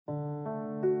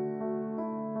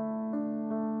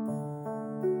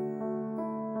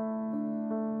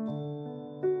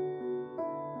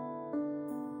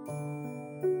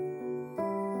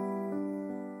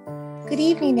Good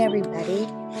evening, everybody.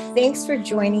 Thanks for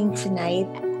joining tonight.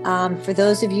 For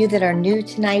those of you that are new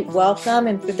tonight, welcome.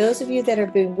 And for those of you that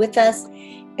have been with us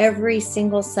every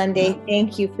single Sunday,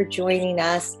 thank you for joining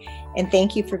us. And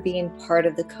thank you for being part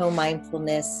of the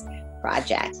Co-Mindfulness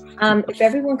Project. If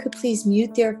everyone could please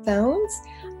mute their phones.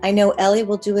 I know Ellie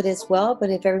will do it as well, but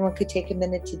if everyone could take a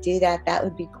minute to do that, that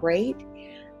would be great.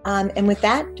 And with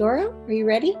that, Dora, are you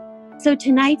ready? So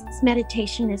tonight's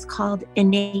meditation is called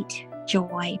Innate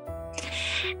Joy.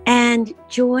 And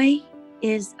joy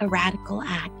is a radical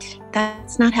act.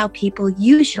 That's not how people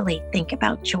usually think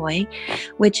about joy,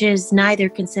 which is neither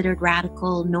considered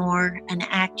radical nor an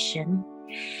action.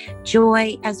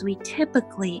 Joy, as we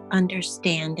typically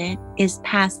understand it, is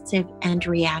passive and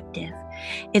reactive.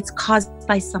 It's caused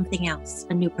by something else,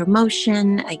 a new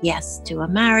promotion, a yes to a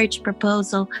marriage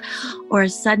proposal, or a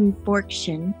sudden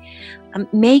fortune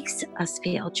makes us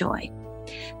feel joy.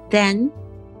 Then,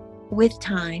 with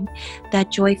time,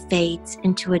 that joy fades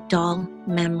into a dull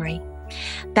memory.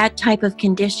 That type of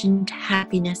conditioned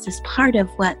happiness is part of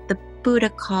what the Buddha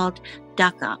called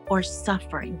dukkha, or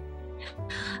suffering.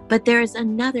 But there is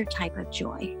another type of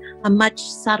joy, a much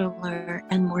subtler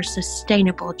and more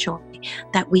sustainable joy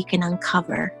that we can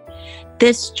uncover.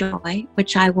 This joy,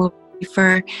 which I will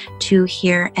refer to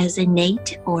here as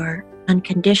innate or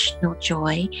unconditional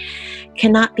joy,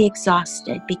 cannot be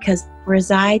exhausted because it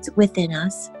resides within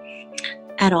us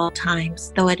at all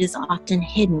times, though it is often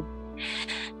hidden.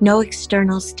 No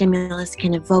external stimulus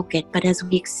can evoke it, but as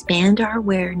we expand our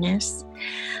awareness,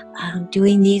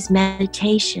 doing these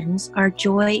meditations, our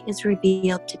joy is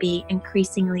revealed to be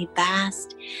increasingly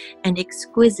vast and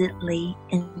exquisitely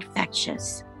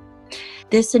infectious.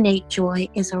 This innate joy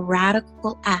is a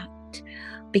radical act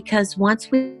because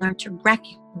once we learn to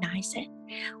recognize it,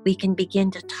 we can begin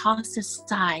to toss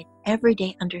aside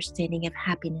everyday understanding of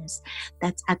happiness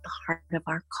that's at the heart of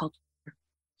our culture.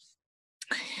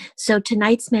 So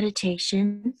tonight's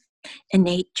meditation,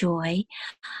 Innate Joy,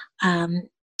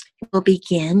 will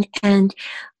begin.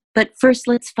 But first,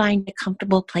 let's find a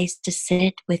comfortable place to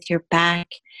sit with your back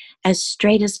as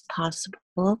straight as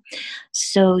possible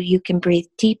so you can breathe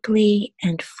deeply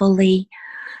and fully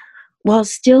while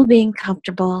still being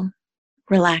comfortable,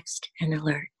 relaxed, and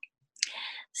alert.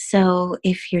 So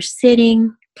if you're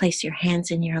sitting, place your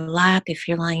hands in your lap. If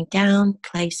you're lying down,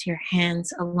 place your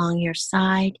hands along your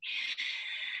side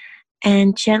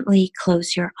and gently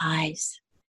close your eyes.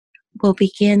 We'll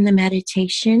begin the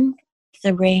meditation with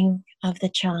the ring of the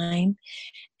chime,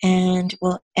 and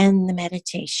we'll end the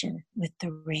meditation with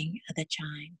the ring of the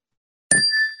chime.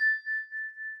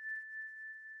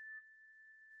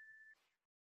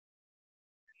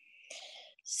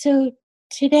 So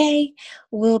today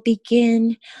we'll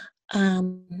begin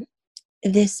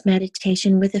this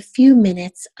meditation with a few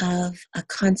minutes of a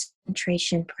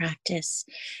concentration practice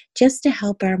just to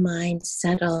help our mind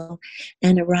settle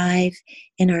and arrive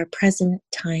in our present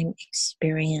time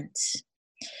experience.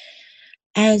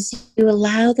 As you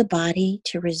allow the body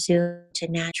to resume to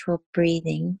natural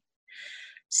breathing,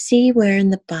 see where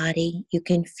in the body you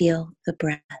can feel the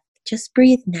breath. Just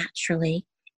breathe naturally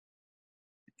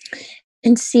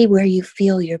and see where you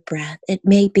feel your breath. It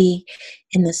may be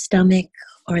in the stomach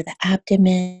or the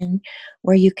abdomen,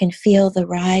 where you can feel the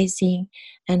rising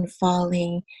and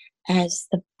falling as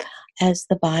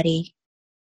the body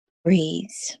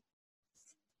breathes.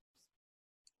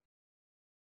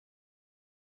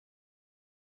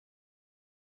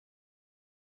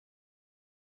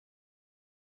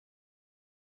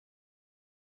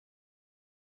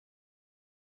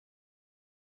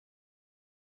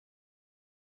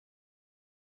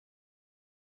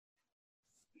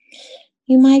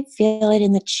 You might feel it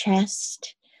in the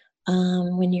chest.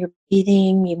 When you're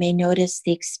breathing, you may notice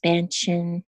the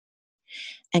expansion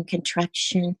and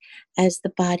contraction as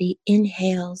the body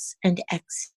inhales and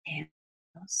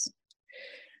exhales.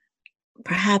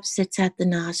 Perhaps it's at the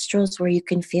nostrils where you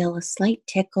can feel a slight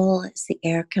tickle as the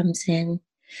air comes in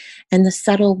and the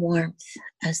subtle warmth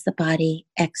as the body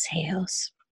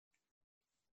exhales.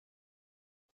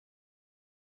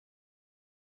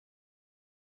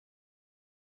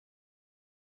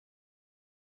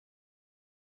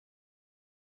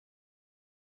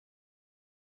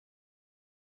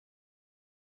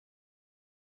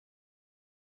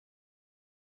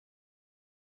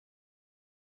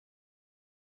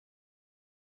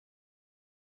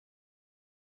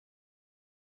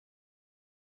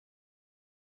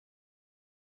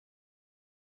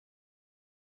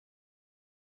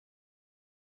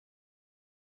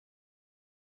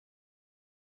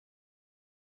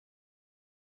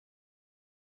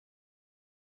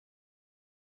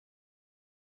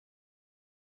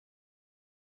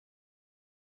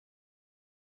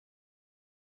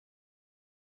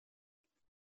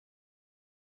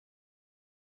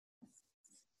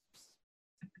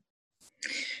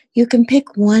 You can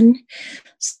pick one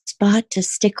spot to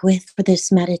stick with for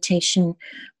this meditation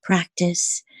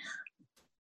practice.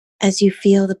 As you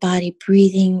feel the body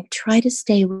breathing, try to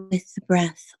stay with the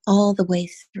breath all the way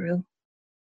through.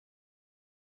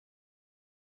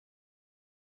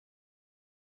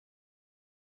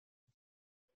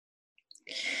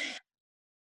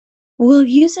 We'll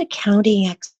use a counting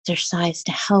exercise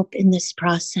to help in this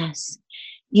process.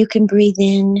 You can breathe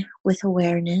in with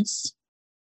awareness,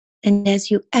 and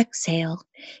as you exhale,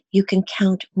 you can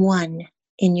count 1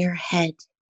 in your head.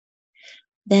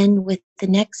 Then, with the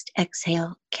next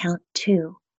exhale, count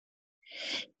 2.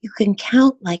 You can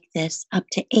count like this up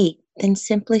to 8, then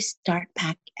simply start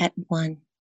back at 1.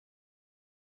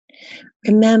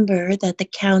 Remember that the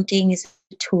counting is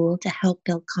a tool to help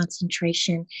build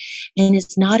concentration and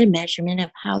is not a measurement of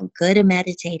how good a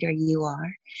meditator you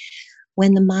are.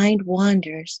 When the mind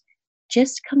wanders,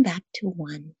 just come back to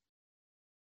 1.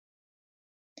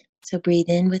 So breathe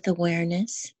in with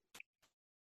awareness,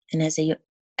 and as you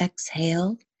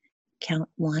exhale, count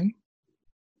 1.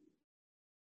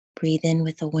 Breathe in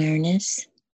with awareness.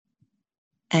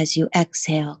 As you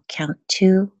exhale, count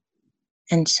 2,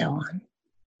 and so on.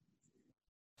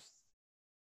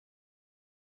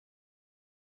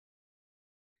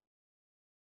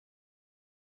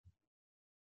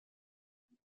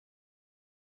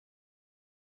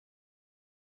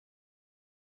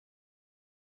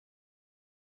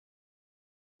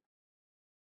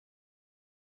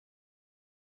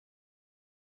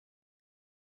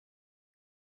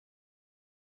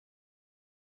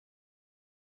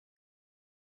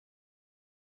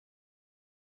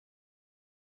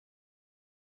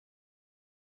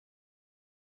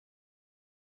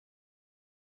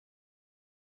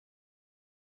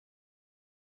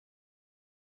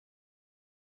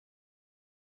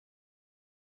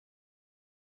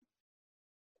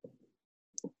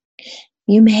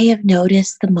 You may have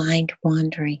noticed the mind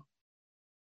wandering.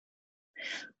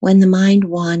 When the mind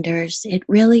wanders, it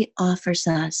really offers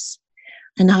us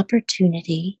an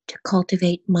opportunity to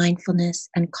cultivate mindfulness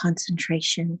and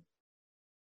concentration.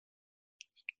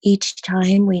 Each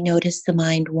time we notice the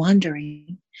mind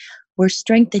wandering, we're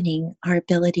strengthening our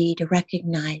ability to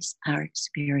recognize our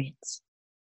experience.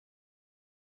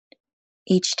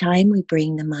 Each time we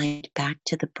bring the mind back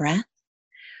to the breath,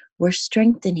 we're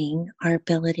strengthening our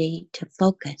ability to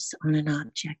focus on an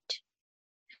object.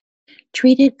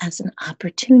 Treat it as an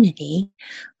opportunity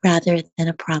rather than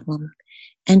a problem,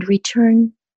 and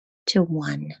return to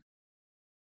 1.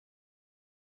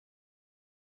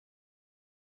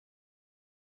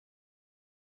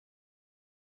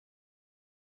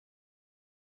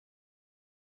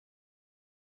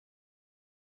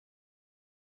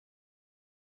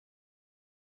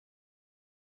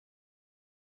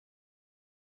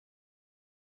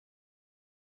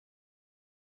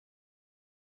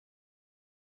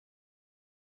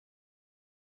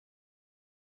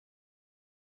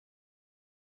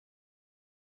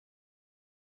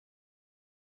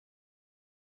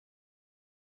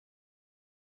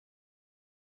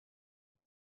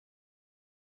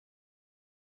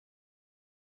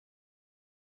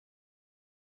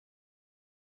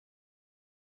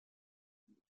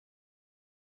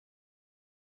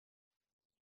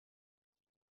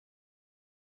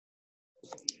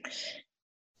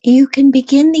 You can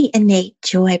begin the innate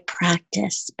joy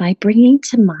practice by bringing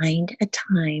to mind a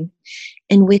time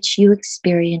in which you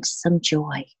experienced some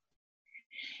joy.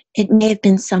 It may have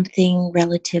been something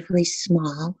relatively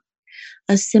small,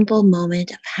 a simple moment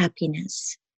of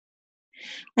happiness.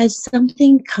 As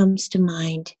something comes to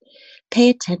mind, pay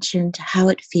attention to how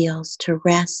it feels to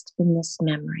rest in this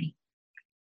memory.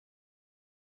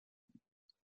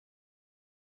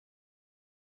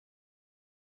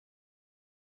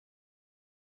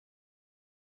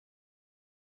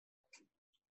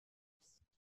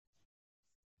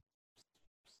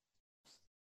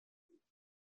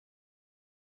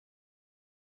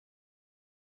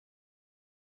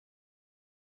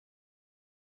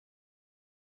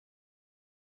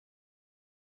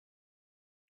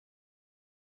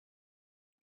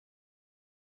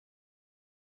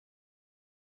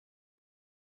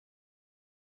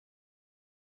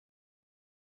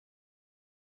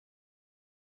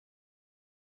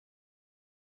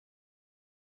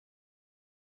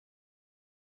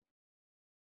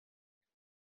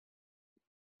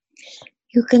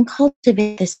 You can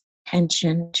cultivate this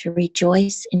intention to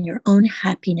rejoice in your own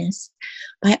happiness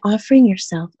by offering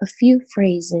yourself a few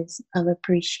phrases of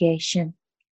appreciation.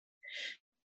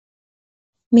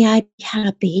 May I be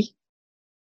happy.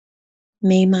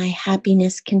 May my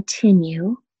happiness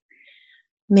continue.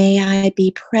 May I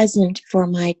be present for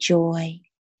my joy.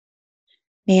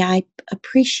 May I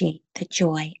appreciate the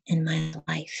joy in my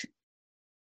life.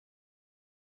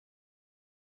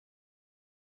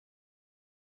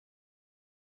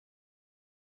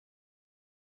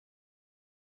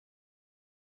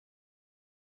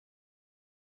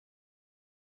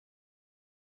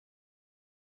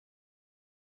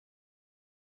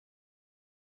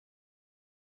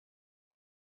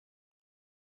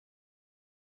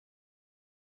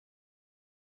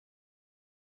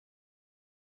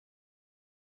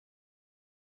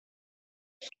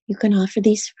 You can offer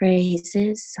these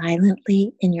phrases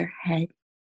silently in your head,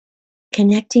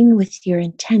 connecting with your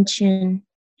intention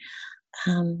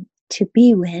to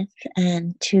be with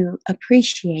and to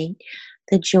appreciate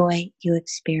the joy you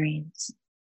experience.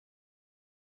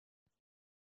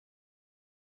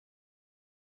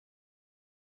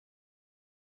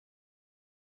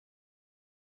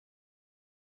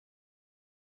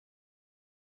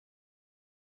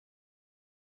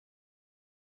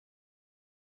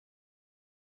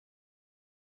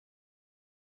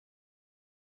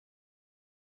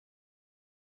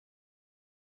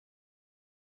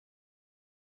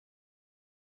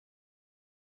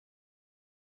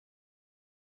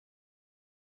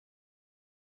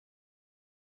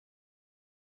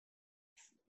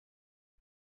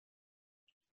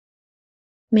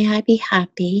 May I be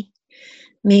happy.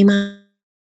 May my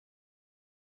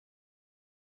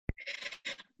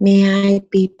May I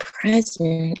be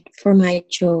present for my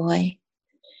joy.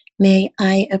 May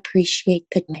I appreciate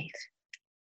the life.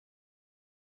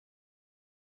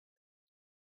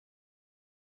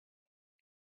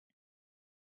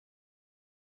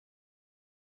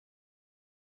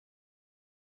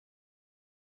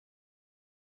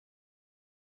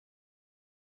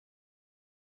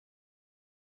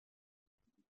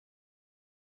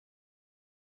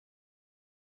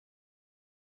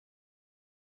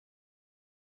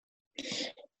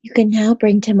 You can now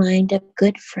bring to mind a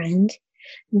good friend,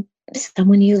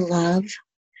 someone you love,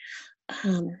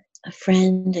 a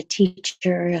friend, a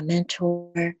teacher, a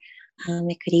mentor.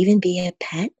 It could even be a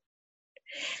pet.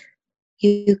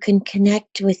 You can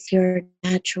connect with your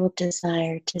natural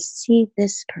desire to see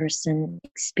this person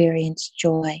experience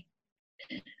joy.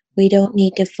 We don't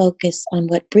need to focus on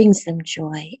what brings them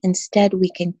joy. Instead, we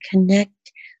can connect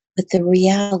with the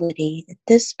reality that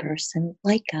this person,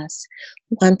 like us,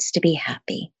 wants to be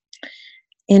happy.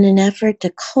 In an effort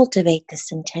to cultivate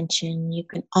this intention, you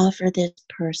can offer this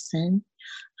person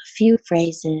a few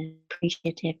phrases of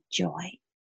appreciative joy.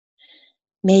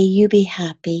 May you be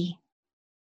happy.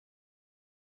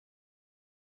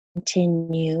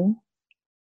 Continue.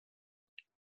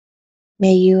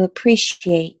 May you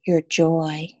appreciate your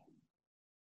joy.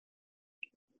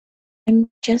 I'm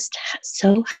just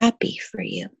so happy for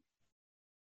you.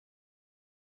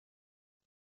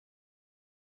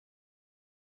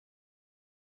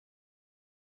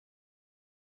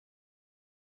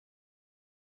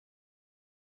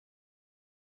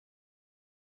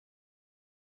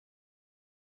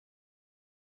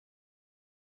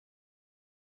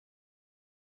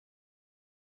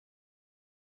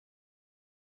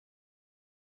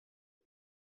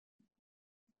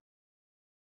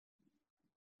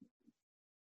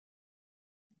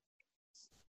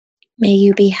 May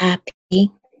you be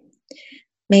happy.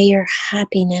 May your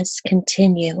happiness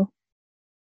continue.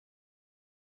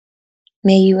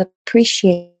 May you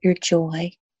appreciate your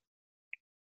joy.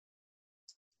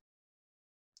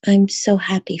 I'm so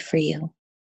happy for you.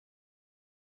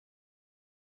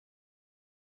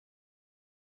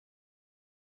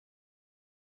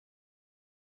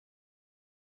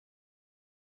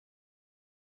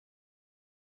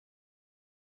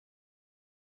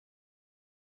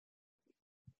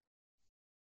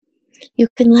 You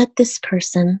can let this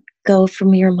person go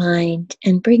from your mind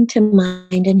and bring to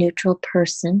mind a neutral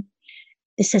person.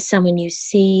 This is someone you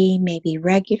see maybe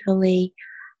regularly,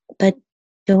 but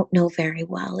don't know very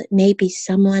well. It may be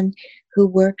someone who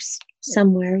works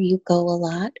somewhere you go a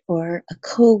lot, or a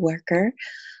coworker,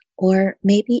 or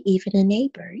maybe even a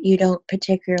neighbor you don't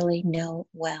particularly know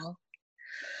well.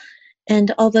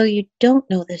 And although you don't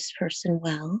know this person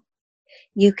well,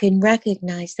 you can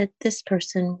recognize that this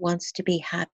person wants to be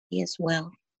happy as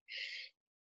well.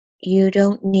 You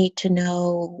don't need to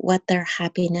know what their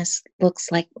happiness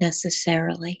looks like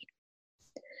necessarily.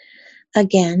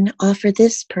 Again, offer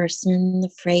this person the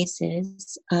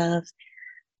phrases of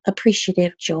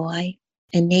appreciative joy,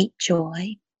 innate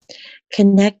joy,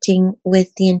 connecting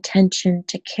with the intention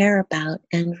to care about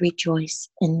and rejoice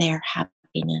in their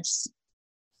happiness.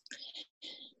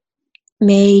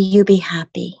 May you be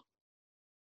happy.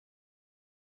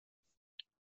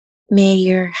 May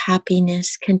your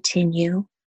happiness continue.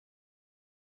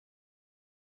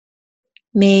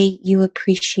 May you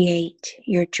appreciate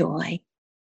your joy.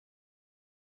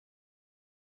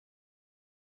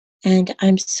 And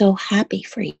I'm so happy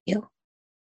for you.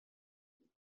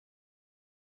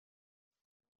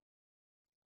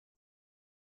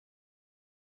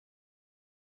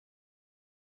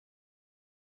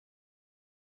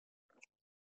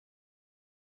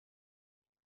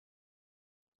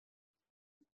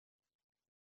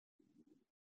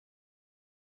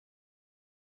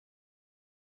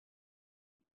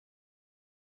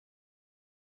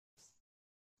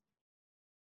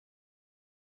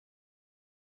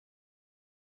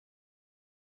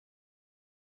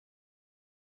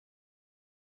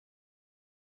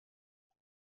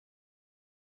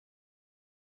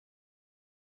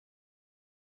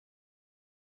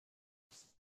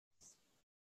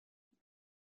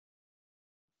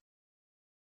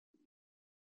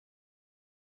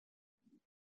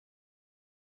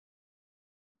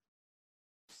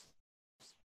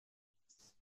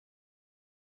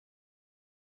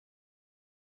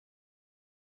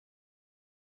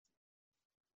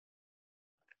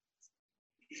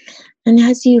 And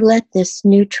as you let this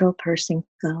neutral person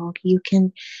go, you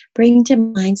can bring to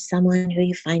mind someone who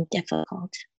you find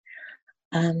difficult.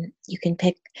 You can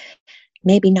pick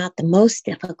maybe not the most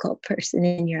difficult person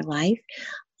in your life,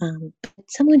 but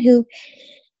someone who,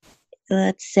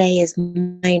 let's say, is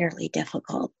minorly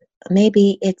difficult.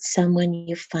 Maybe it's someone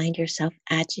you find yourself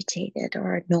agitated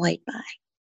or annoyed by.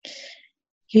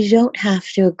 You don't have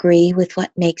to agree with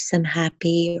what makes them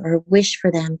happy or wish for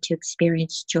them to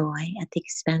experience joy at the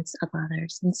expense of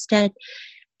others. Instead,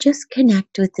 just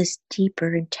connect with this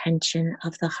deeper intention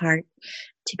of the heart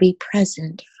to be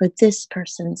present for this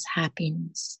person's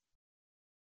happiness.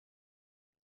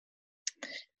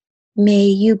 May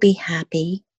you be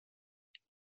happy.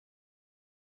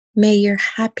 May your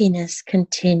happiness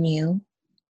continue.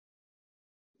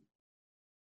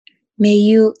 May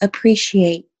you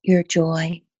appreciate your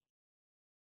joy.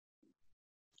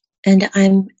 And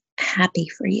I'm happy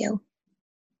for you.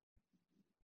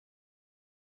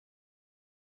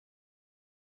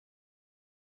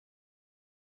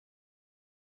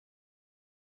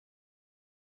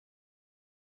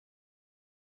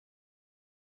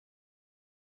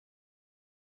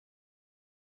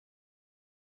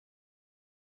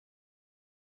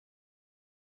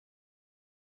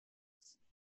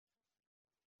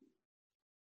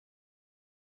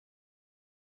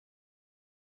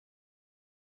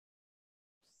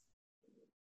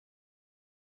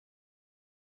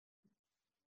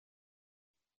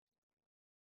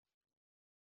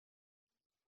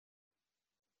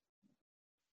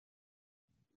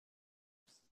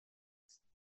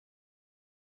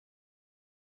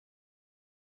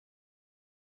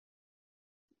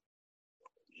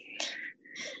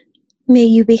 May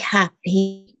you be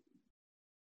happy.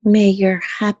 May your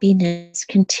happiness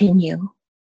continue.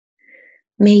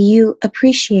 May you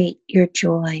appreciate your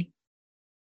joy.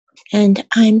 And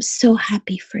I'm so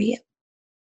happy for you.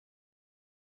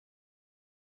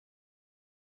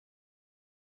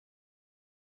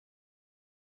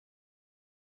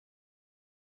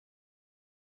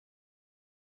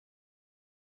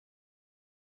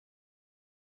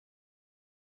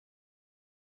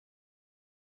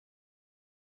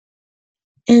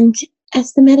 And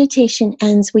as the meditation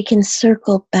ends, we can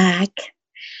circle back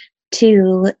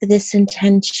to this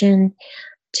intention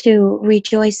to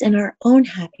rejoice in our own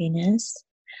happiness,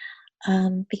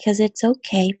 because it's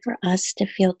okay for us to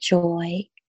feel joy,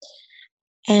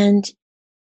 and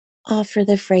offer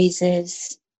the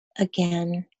phrases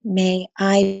again. May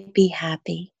I be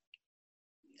happy.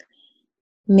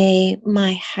 May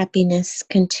my happiness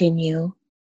continue.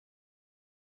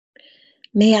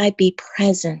 May I be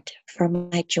present for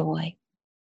my joy.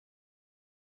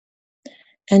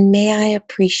 And may I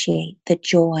appreciate the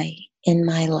joy in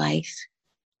my life.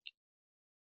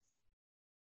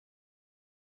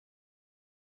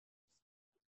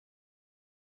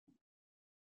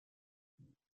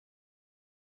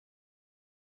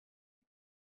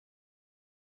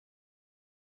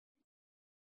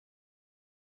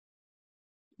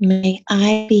 May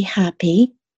I be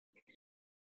happy.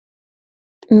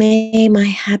 May my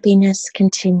happiness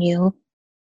continue.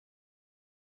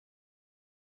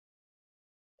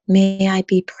 May I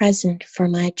be present for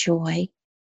my joy.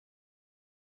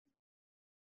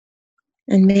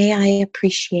 And may I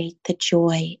appreciate the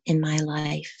joy in my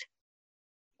life.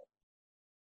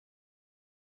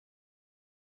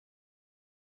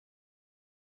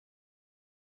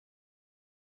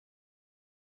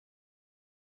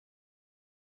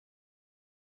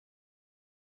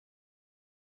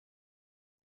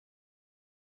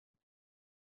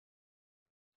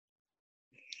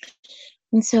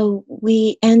 And so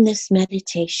we end this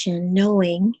meditation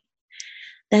knowing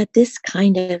that this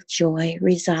kind of joy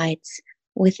resides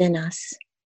within us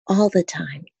all the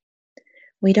time.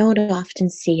 We don't often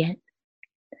see it,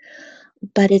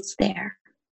 but it's there.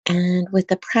 And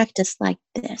with a practice like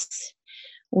this,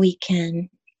 we can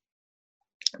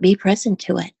be present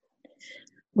to it,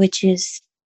 which is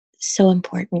so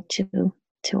important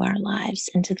to our lives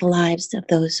and to the lives of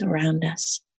those around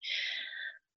us.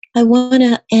 I want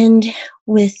to end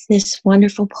with this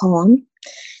wonderful poem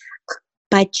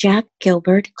by Jack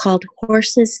Gilbert called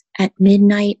Horses at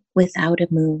Midnight Without a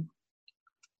Moon.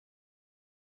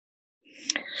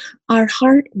 Our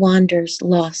heart wanders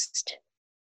lost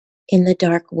in the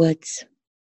dark woods.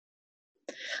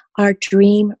 Our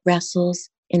dream wrestles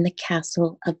in the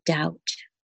castle of doubt.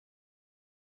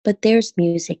 But there's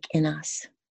music in us.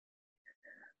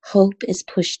 Hope is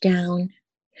pushed down,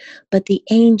 but the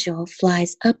angel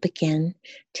flies up again,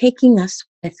 taking us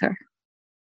with her.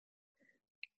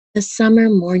 The summer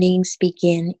mornings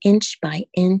begin inch by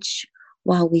inch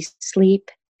while we sleep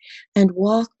and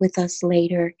walk with us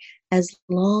later as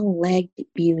long-legged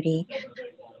beauty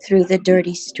through the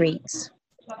dirty streets.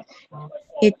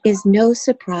 It is no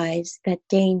surprise that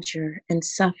danger and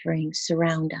suffering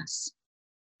surround us.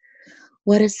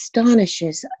 What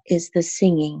astonishes is the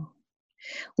singing.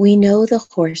 We know the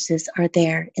horses are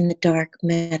there in the dark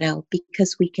meadow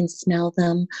because we can smell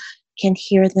them, can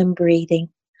hear them breathing.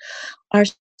 Our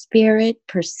spirit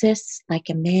persists like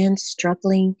a man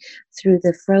struggling through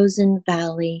the frozen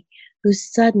valley who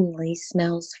suddenly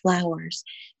smells flowers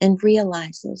and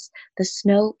realizes the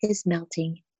snow is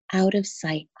melting out of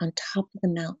sight on top of the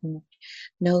mountain,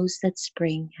 knows that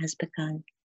spring has begun.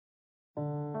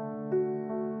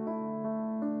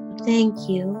 Thank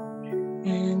you,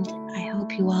 and I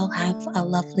hope you all have a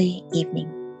lovely evening.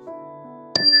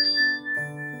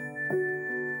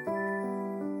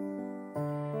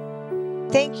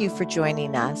 Thank you for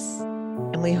joining us,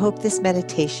 and we hope this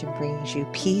meditation brings you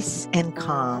peace and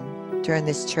calm during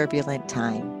this turbulent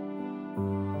time.